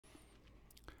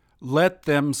Let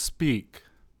them speak.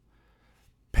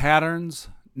 Patterns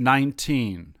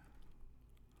 19.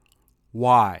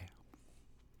 Why?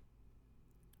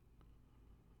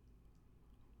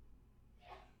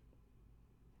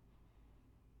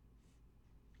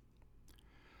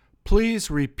 Please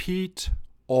repeat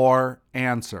or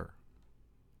answer.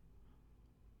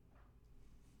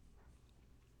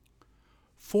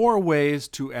 4 ways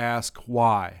to ask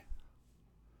why.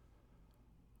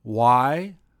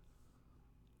 Why?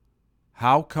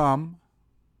 How come?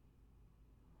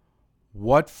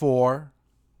 What for?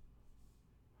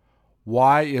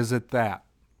 Why is it that?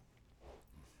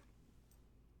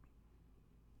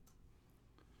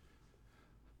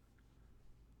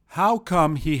 How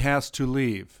come he has to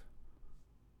leave?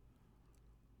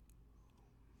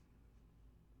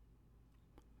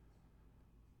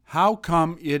 How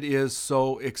come it is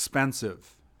so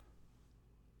expensive?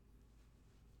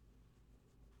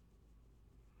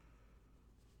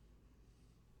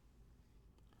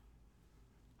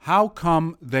 How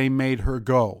come they made her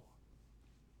go?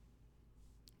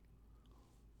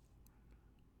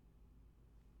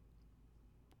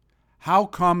 How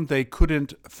come they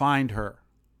couldn't find her?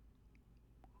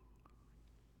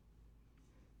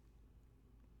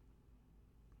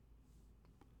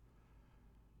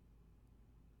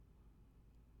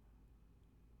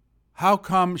 How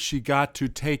come she got to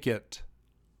take it?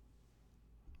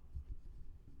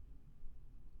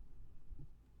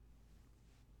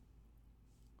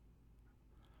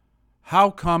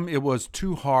 How come it was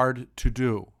too hard to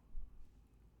do?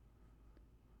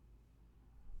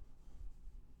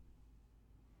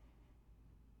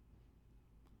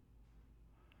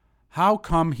 How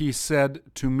come he said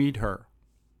to meet her?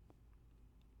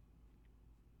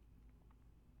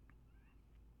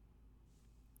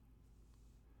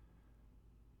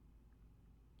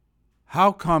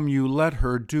 How come you let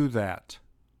her do that?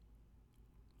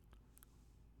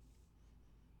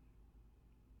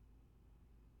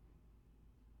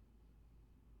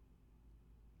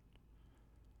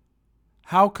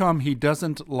 How come he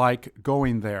doesn't like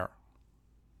going there?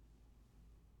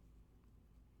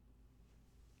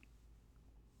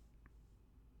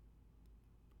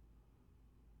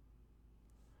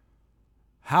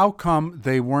 How come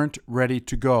they weren't ready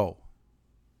to go?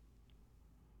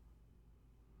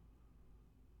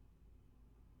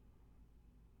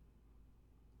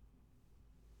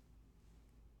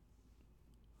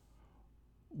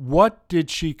 What did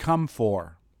she come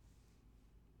for?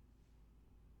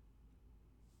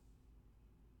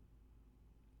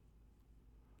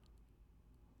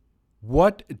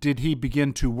 What did he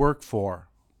begin to work for?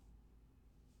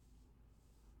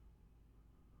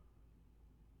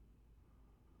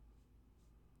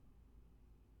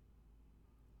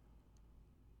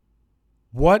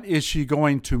 What is she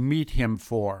going to meet him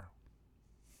for?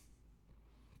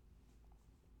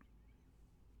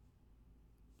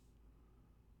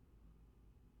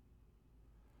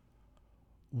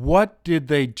 What did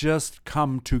they just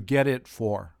come to get it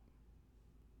for?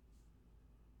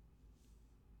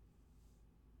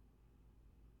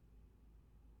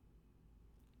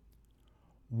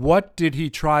 What did he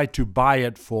try to buy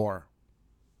it for?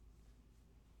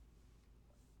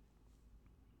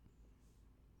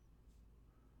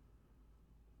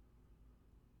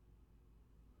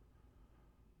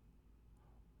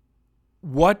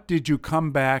 What did you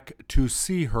come back to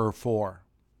see her for?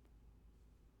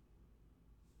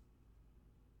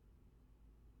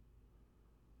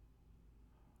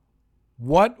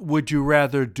 What would you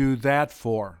rather do that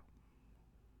for?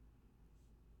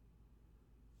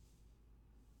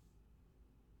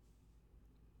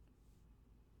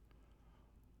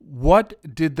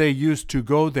 What did they used to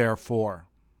go there for?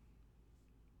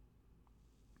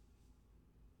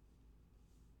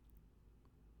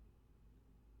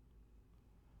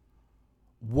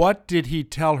 What did he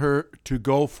tell her to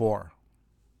go for?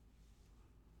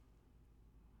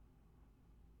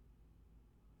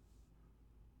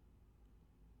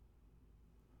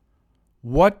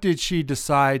 What did she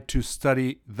decide to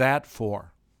study that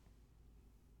for?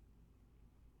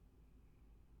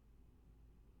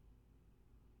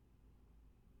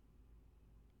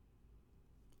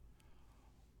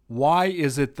 Why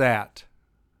is it that?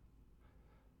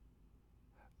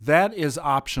 That is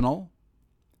optional.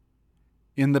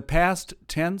 In the past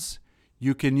tense,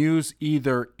 you can use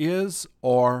either is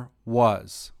or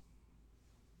was.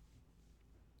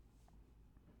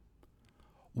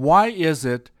 Why is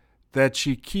it that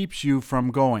she keeps you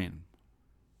from going?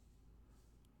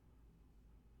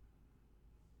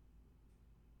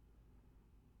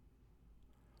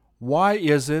 Why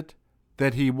is it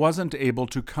that he wasn't able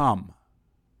to come?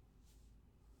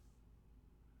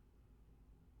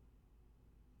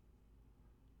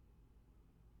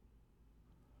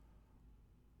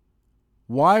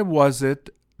 Why was it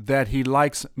that he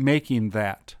likes making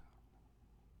that?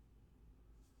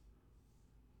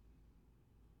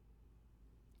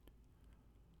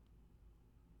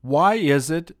 Why is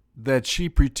it that she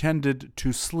pretended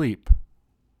to sleep?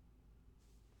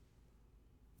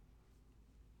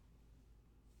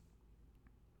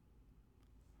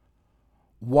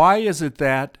 Why is it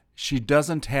that she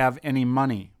doesn't have any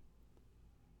money?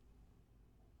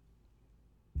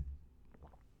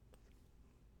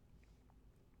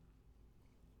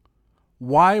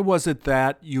 Why was it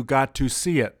that you got to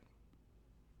see it?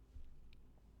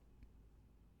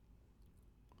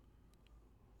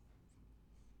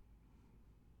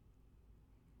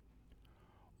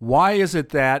 Why is it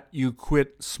that you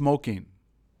quit smoking?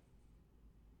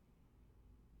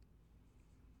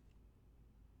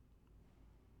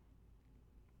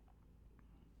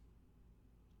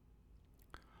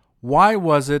 Why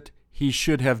was it he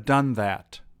should have done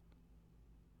that?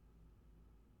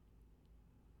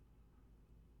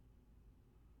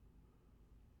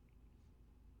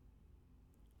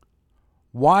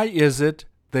 Why is it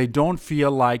they don't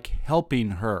feel like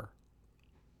helping her?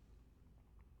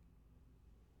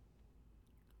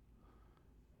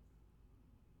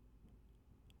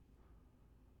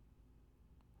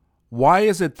 Why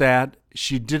is it that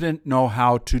she didn't know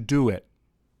how to do it?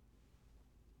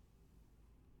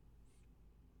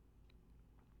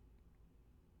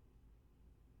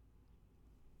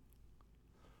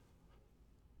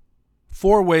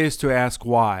 Four ways to ask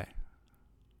why.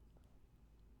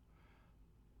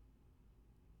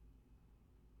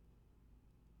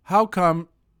 How come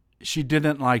she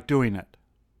didn't like doing it?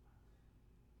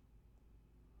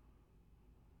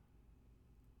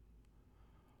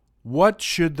 What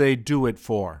should they do it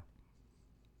for?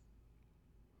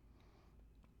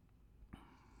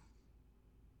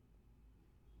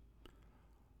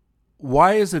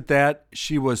 Why is it that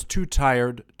she was too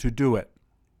tired to do it?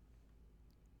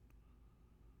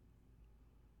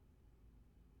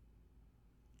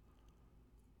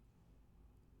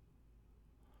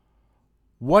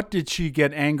 What did she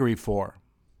get angry for?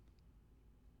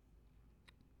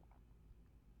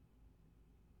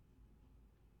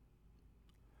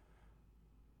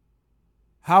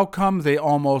 How come they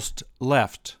almost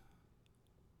left?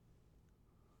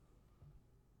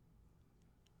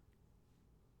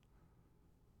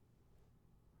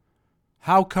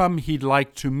 How come he'd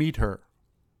like to meet her?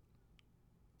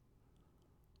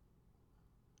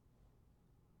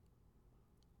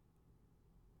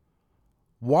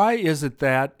 Why is it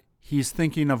that he's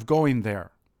thinking of going there?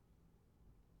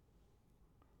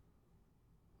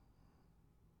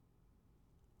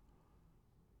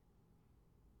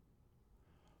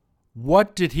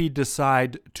 What did he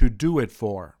decide to do it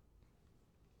for?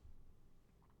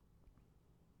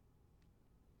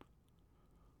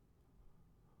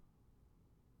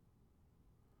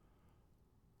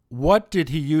 What did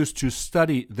he use to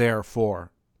study there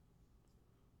for?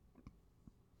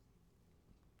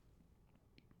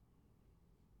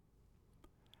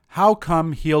 How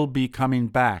come he'll be coming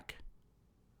back?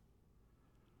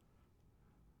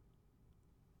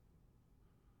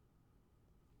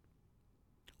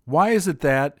 Why is it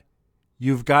that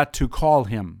you've got to call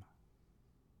him?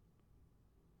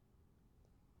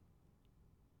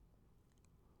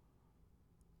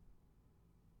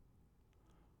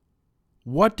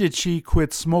 What did she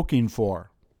quit smoking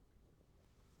for?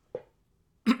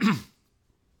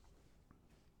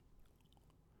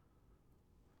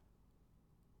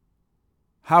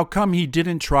 How come he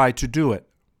didn't try to do it?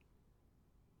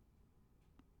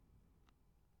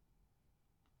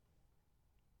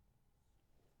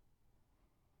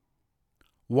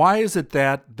 Why is it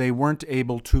that they weren't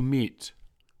able to meet?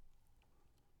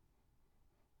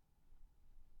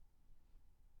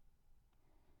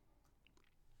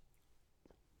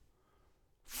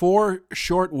 Four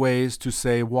short ways to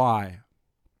say why.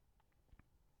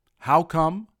 How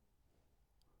come?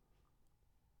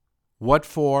 What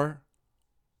for?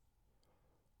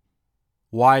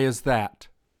 Why is that?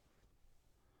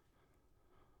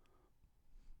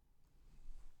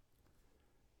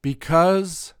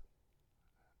 Because,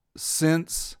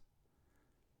 since,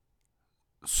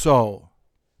 so.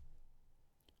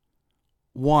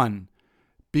 1.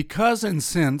 Because and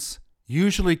since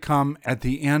usually come at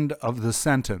the end of the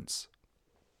sentence.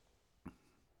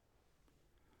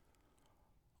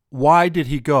 Why did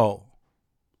he go?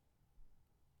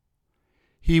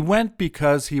 He went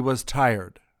because he was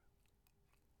tired.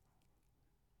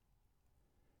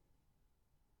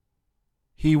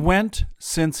 He went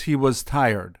since he was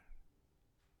tired.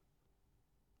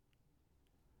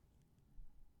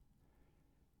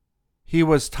 He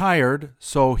was tired,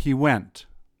 so he went.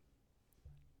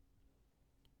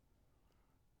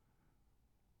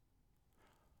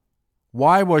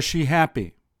 Why was she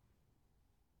happy?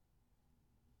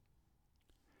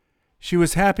 She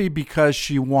was happy because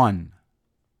she won.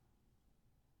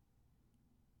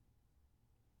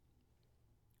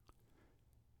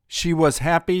 She was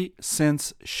happy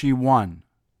since she won.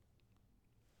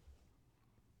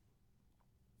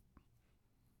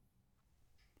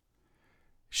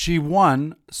 She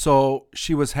won, so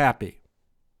she was happy.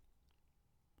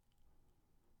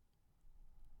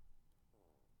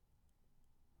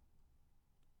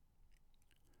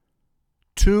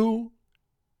 To,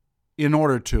 in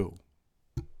order to.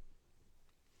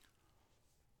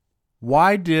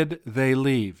 Why did they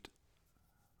leave?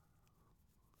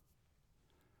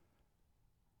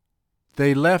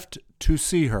 They left to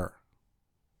see her.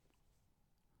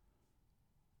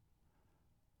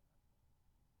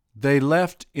 They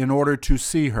left in order to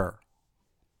see her.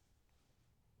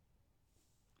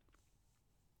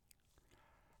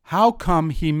 How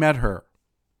come he met her?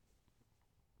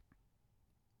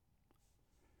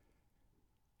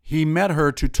 He met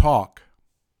her to talk.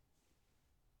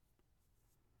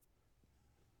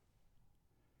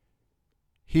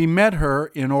 He met her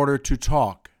in order to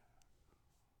talk.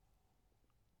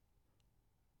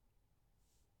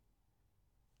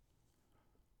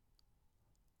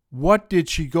 What did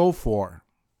she go for?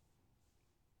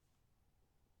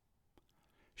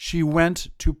 She went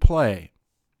to play.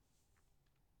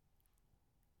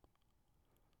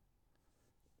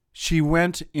 She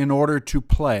went in order to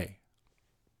play.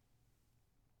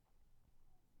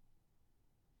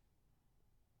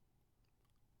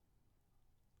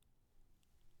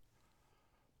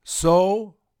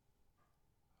 So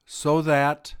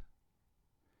that,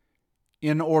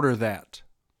 in order that.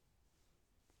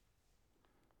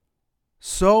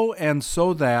 So and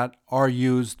so that are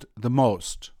used the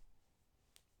most.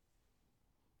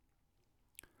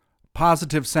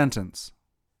 Positive sentence.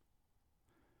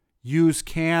 Use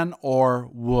can or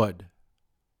would.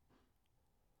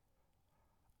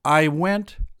 I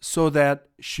went so that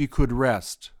she could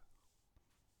rest.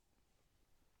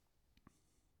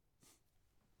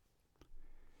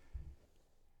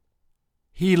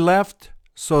 He left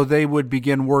so they would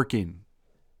begin working.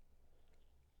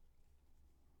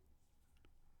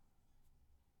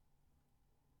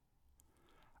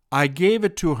 I gave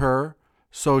it to her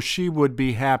so she would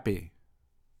be happy.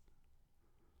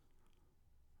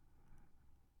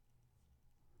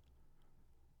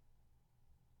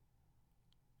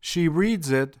 She reads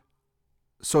it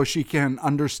so she can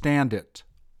understand it.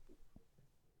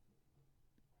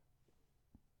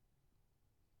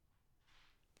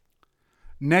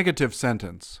 Negative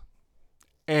sentence.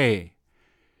 A.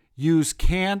 Use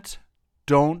can't,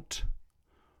 don't,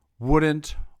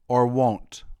 wouldn't, or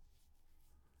won't.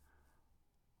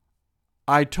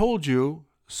 I told you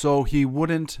so he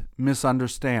wouldn't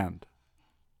misunderstand.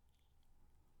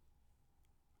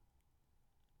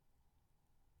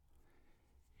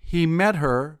 He met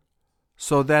her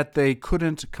so that they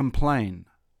couldn't complain.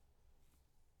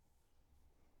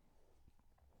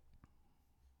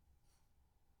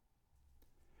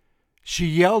 She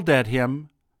yelled at him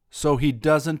so he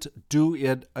doesn't do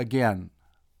it again.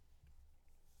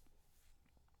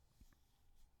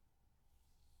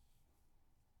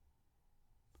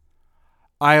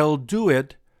 I'll do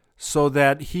it so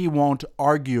that he won't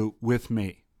argue with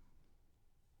me.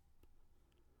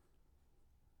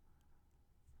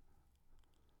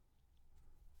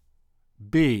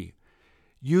 B.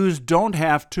 Use don't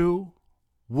have to,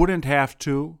 wouldn't have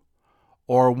to,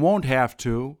 or won't have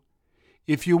to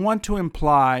if you want to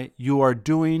imply you are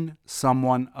doing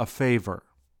someone a favor.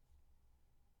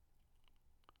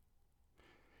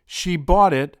 She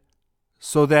bought it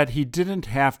so that he didn't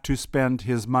have to spend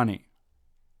his money.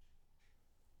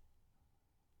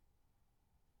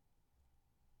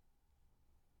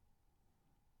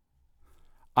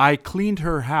 I cleaned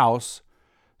her house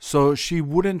so she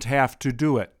wouldn't have to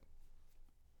do it.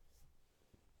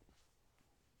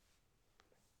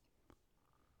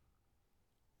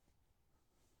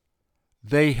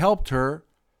 They helped her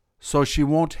so she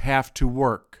won't have to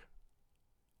work.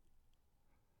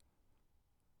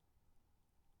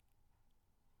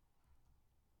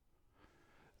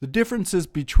 The differences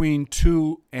between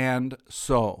to and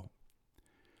so.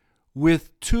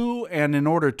 With to and in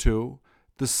order to,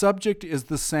 the subject is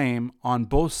the same on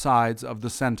both sides of the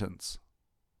sentence.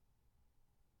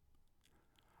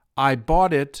 I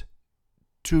bought it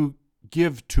to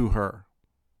give to her.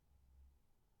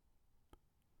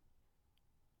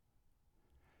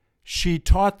 She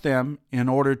taught them in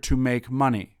order to make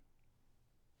money.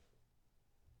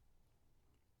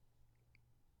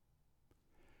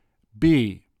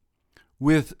 B.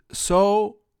 With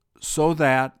so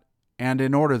that, and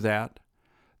in order that,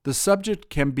 the subject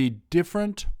can be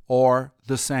different or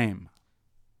the same.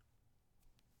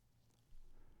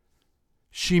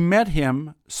 She met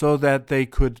him so that they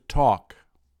could talk.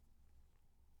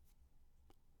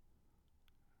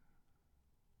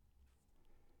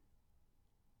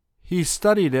 He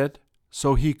studied it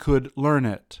so he could learn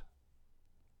it.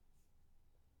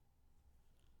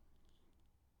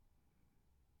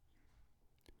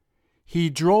 He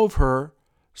drove her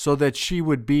so that she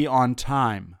would be on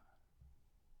time.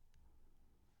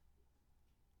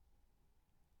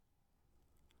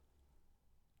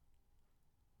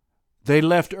 They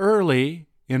left early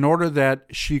in order that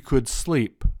she could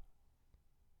sleep.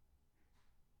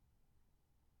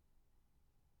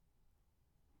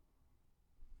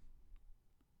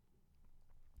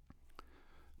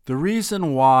 The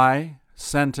reason why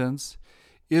sentence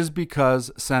is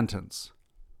because sentence.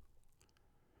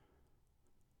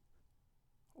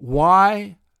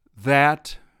 Why,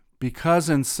 that, because,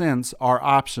 and since are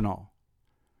optional.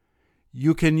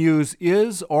 You can use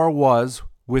is or was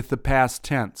with the past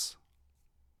tense.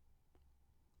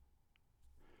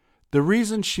 The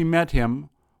reason she met him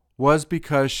was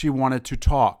because she wanted to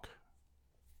talk.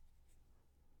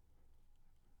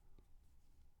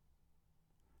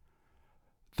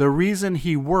 The reason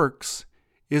he works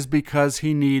is because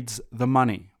he needs the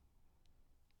money.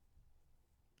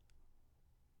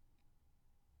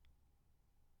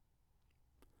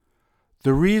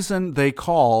 The reason they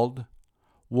called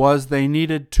was they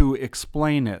needed to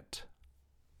explain it.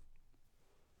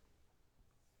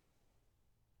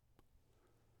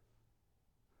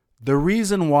 The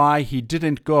reason why he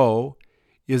didn't go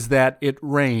is that it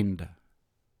rained.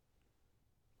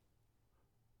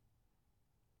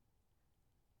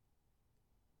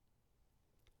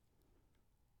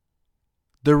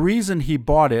 The reason he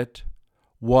bought it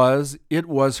was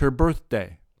her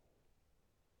birthday.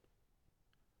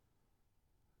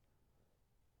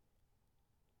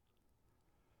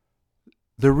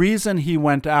 The reason he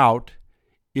went out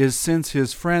is since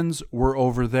his friends were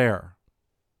over there.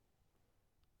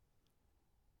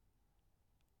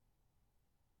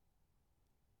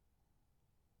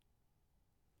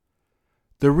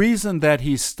 The reason that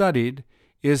he studied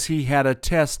is he had a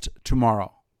test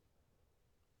tomorrow.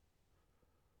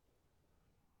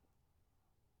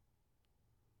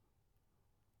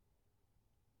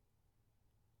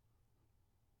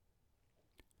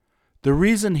 The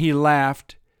reason he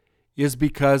laughed is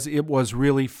because it was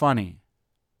really funny.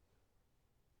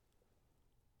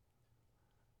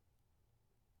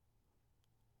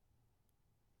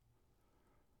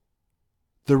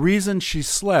 The reason she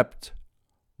slept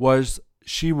was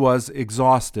she was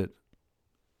exhausted.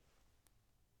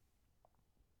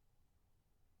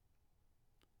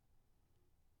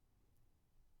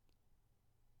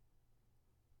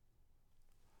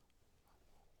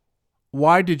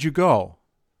 Why did you go?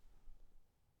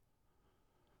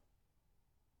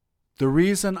 The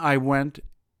reason I went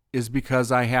is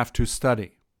because I have to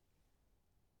study.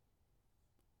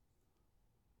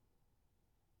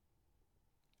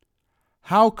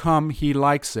 How come he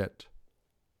likes it?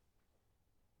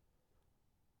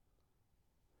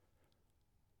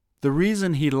 The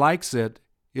reason he likes it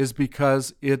is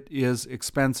because it is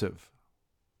expensive.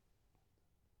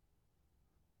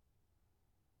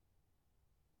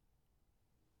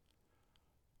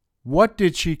 What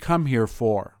did she come here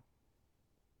for?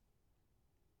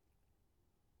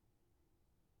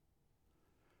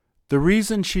 The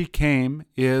reason she came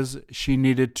is she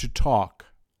needed to talk.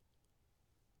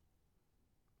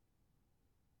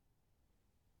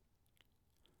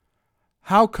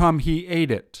 How come he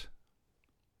ate it?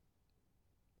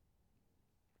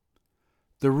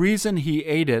 The reason he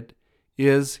ate it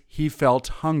is he felt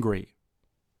hungry.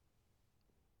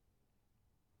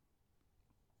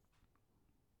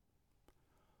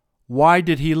 Why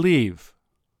did he leave?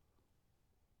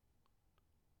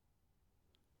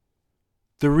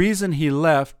 The reason he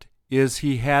left is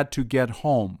he had to get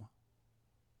home.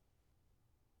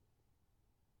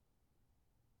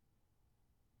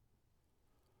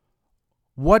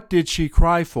 What did she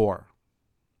cry for?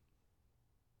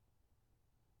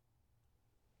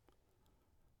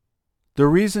 The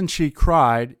reason she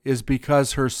cried is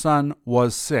because her son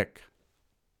was sick.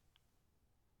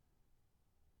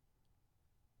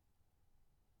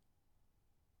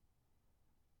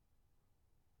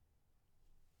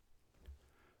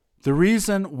 The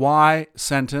reason why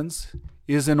sentence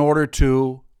is in order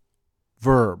to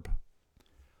verb.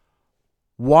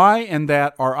 Why and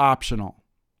that are optional.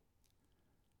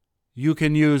 You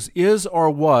can use is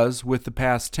or was with the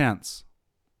past tense.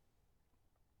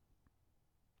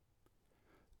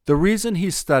 The reason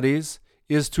he studies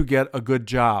is to get a good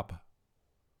job.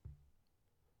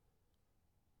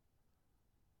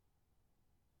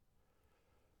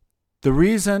 The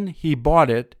reason he bought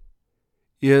it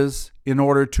is in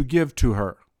order to give to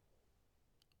her.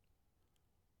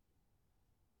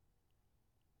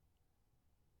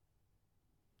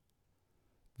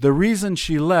 The reason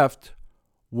she left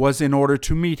was in order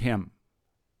to meet him.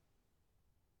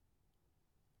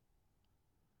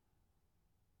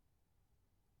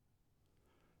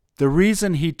 The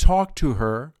reason he talked to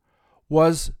her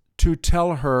was to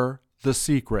tell her the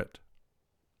secret.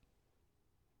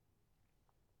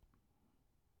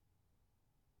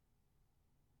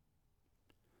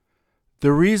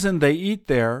 The reason they eat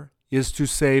there is to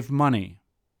save money.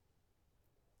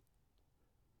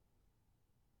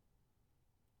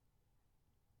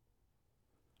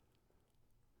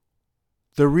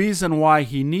 The reason why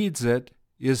he needs it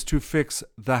is to fix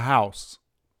the house.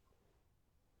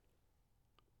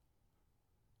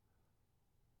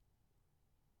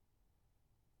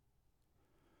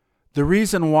 The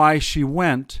reason why she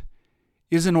went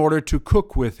is in order to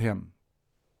cook with him.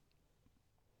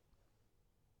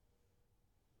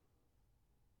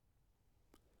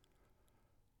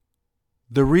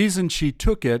 The reason she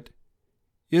took it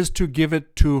is to give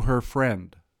it to her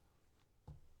friend.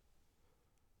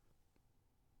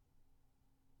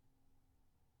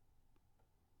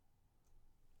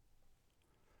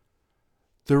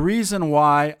 The reason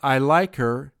why I like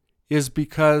her is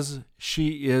because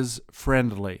she is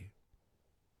friendly.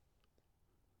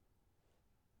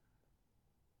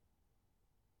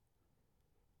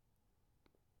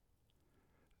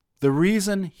 The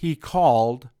reason he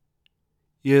called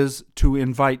is to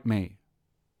invite me.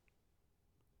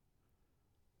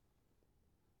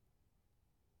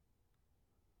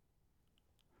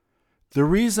 The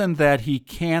reason that he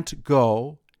can't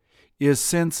go is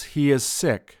since he is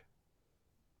sick.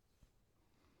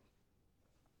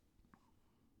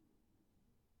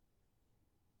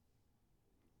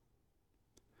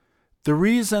 The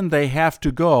reason they have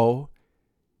to go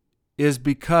is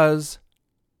because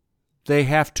they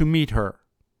have to meet her.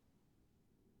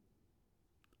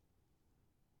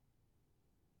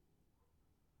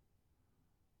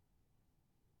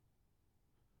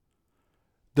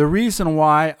 The reason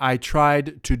why I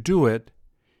tried to do it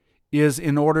is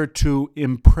in order to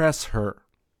impress her.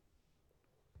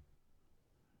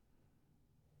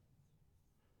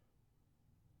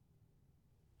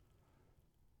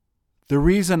 The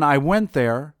reason I went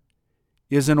there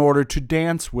is in order to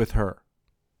dance with her.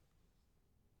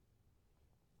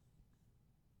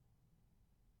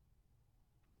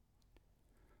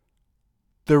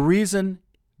 The reason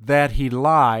that he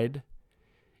lied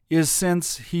is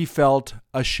since he felt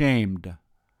ashamed.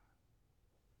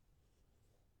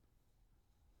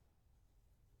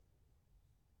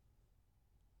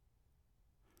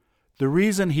 The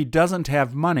reason he doesn't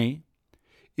have money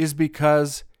is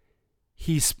because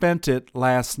he spent it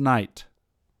last night.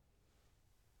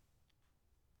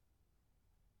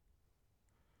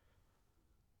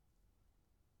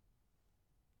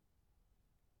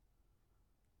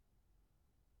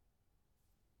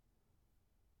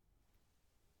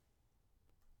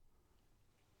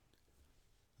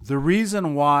 The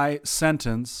reason why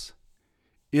sentence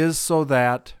is so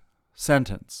that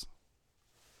sentence.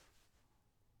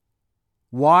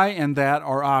 Why and that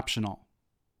are optional.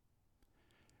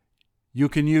 You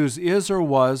can use is or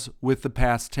was with the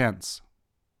past tense.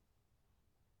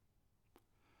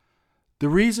 The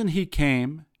reason he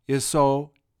came is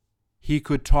so he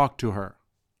could talk to her.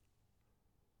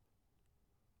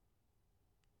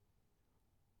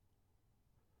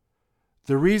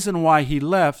 The reason why he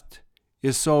left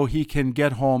is so he can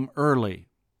get home early.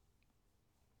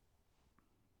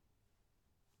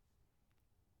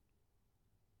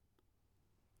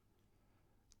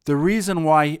 The reason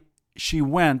why she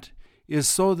went is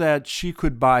so that she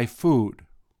could buy food.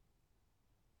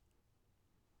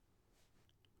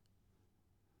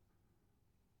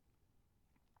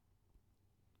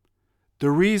 The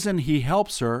reason he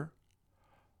helps her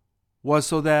was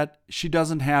so that she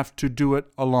doesn't have to do it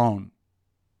alone.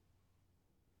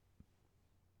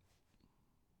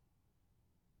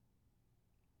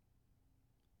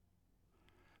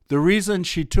 The reason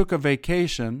she took a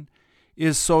vacation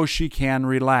is so she can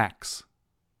relax.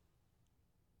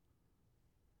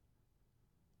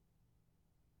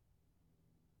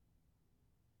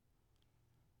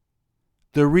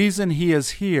 The reason he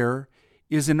is here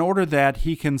is in order that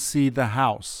he can see the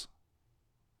house.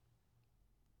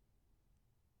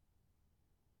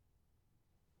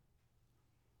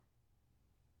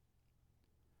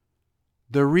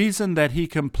 The reason that he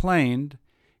complained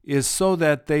is so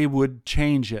that they would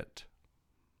change it.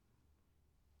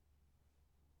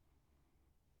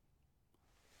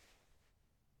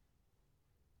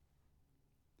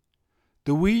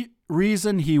 The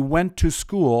reason he went to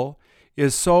school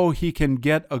is so he can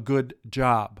get a good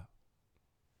job.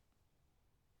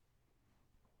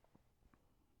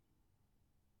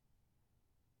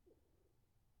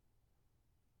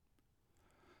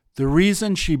 The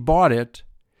reason she bought it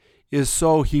is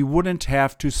so he wouldn't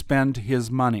have to spend his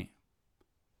money.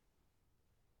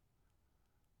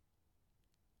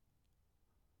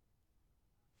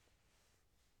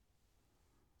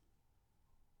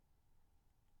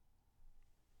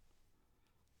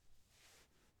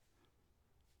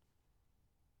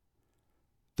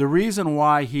 The reason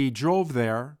why he drove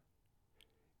there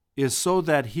is so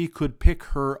that he could pick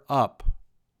her up.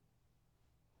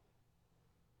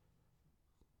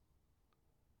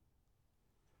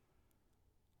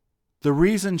 The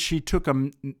reason she took a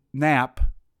nap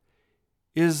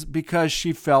is because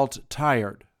she felt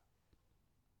tired.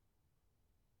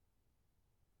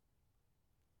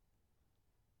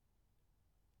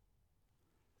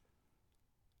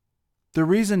 The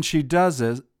reason she does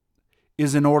it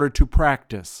is in order to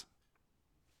practice.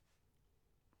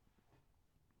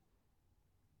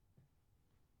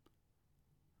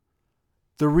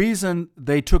 The reason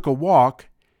they took a walk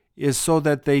is so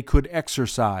that they could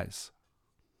exercise.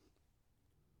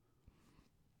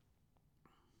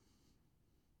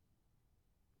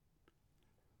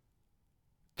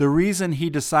 The reason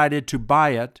he decided to buy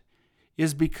it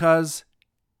is because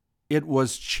it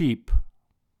was cheap.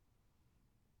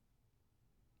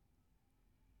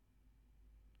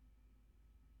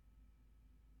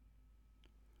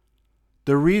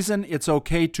 The reason it's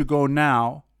okay to go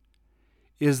now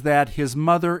is that his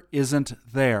mother isn't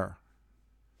there.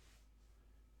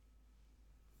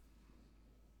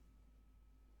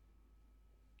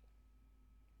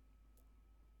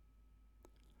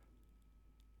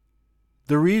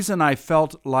 The reason I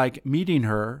felt like meeting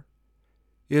her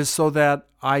is so that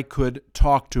I could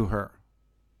talk to her.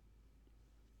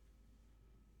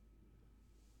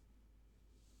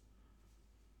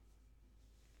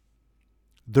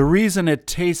 The reason it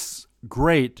tastes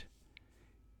great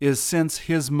is since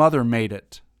his mother made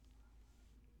it.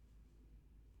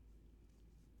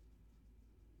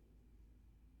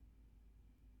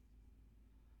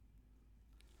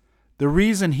 The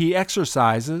reason he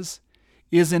exercises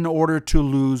is in order to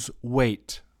lose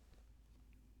weight.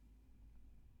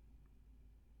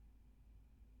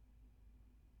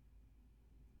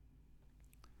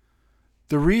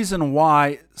 The reason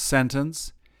why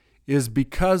sentence is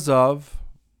because of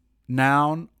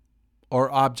noun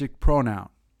or object pronoun.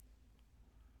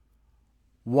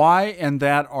 Why and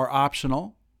that are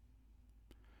optional.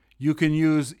 You can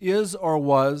use is or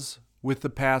was with the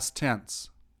past tense.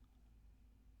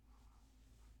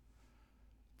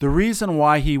 The reason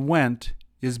why he went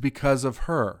is because of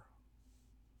her.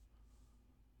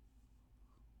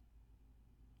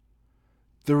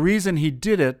 The reason he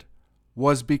did it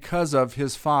was because of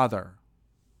his father.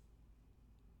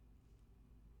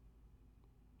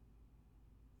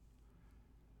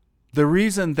 The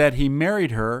reason that he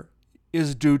married her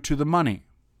is due to the money.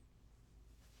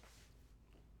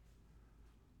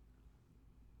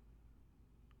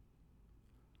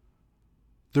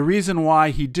 The reason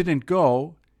why he didn't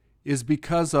go is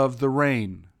because of the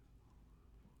rain.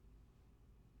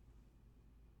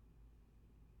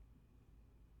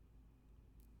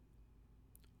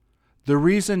 The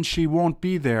reason she won't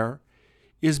be there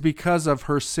is because of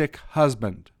her sick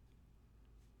husband.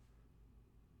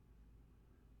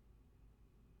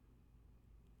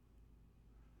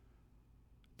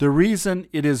 The reason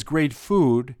it is great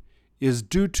food is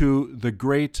due to the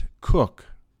great cook.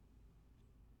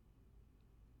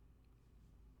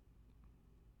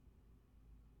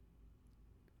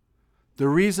 The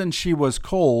reason she was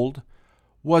cold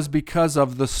was because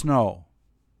of the snow.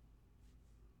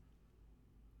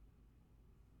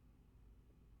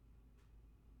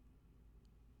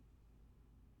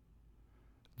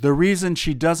 The reason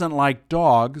she doesn't like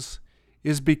dogs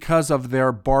is because of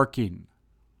their barking.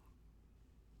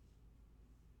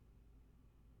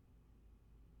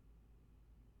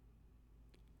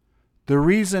 The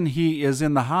reason he is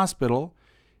in the hospital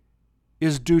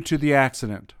is due to the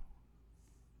accident.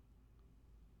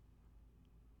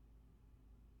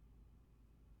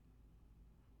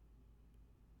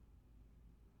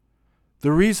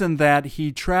 The reason that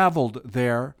he traveled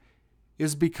there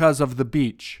is because of the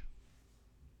beach.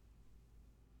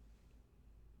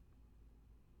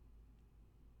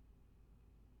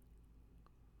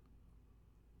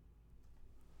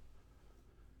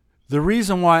 The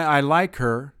reason why I like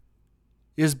her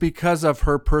is because of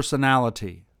her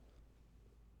personality.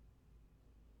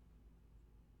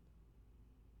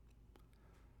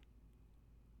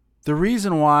 The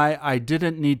reason why I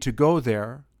didn't need to go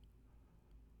there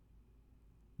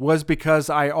was because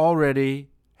I already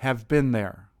have been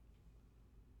there.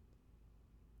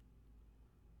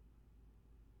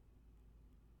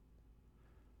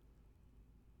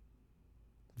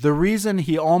 The reason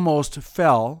he almost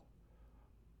fell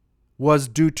was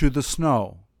due to the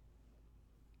snow.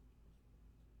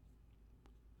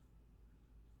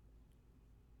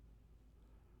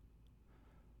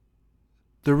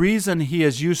 The reason he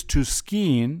is used to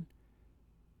skiing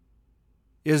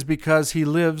is because he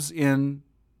lives in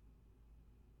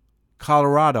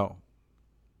Colorado.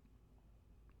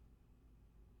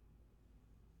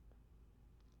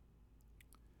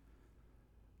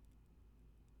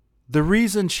 The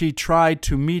reason she tried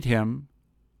to meet him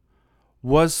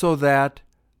was so that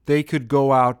they could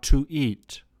go out to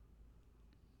eat.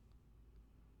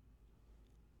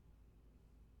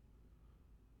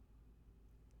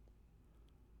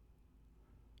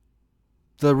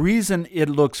 The reason it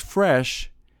looks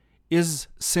fresh is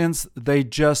since they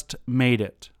just made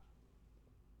it.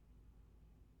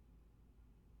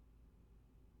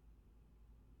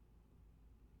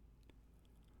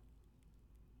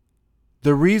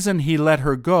 The reason he let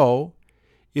her go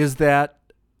is that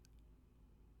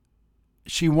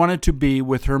she wanted to be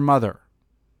with her mother.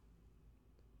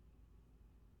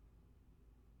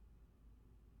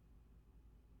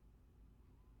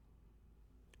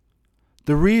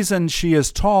 The reason she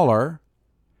is taller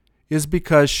is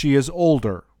because she is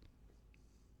older.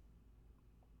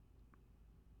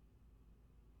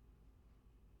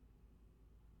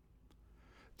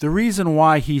 The reason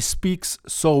why he speaks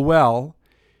so well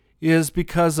is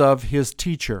because of his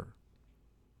teacher.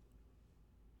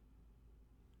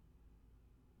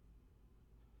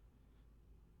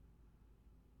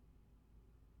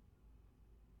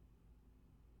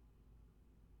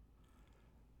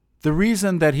 The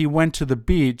reason that he went to the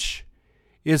beach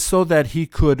is so that he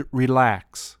could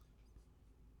relax.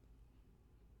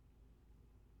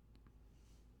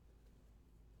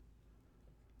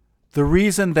 The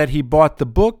reason that he bought the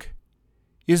book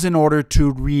is in order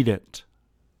to read it.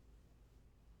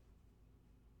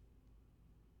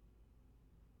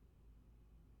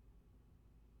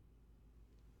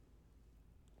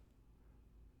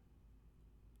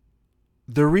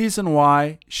 The reason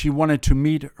why she wanted to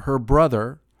meet her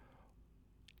brother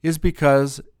is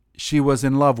because she was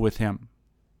in love with him.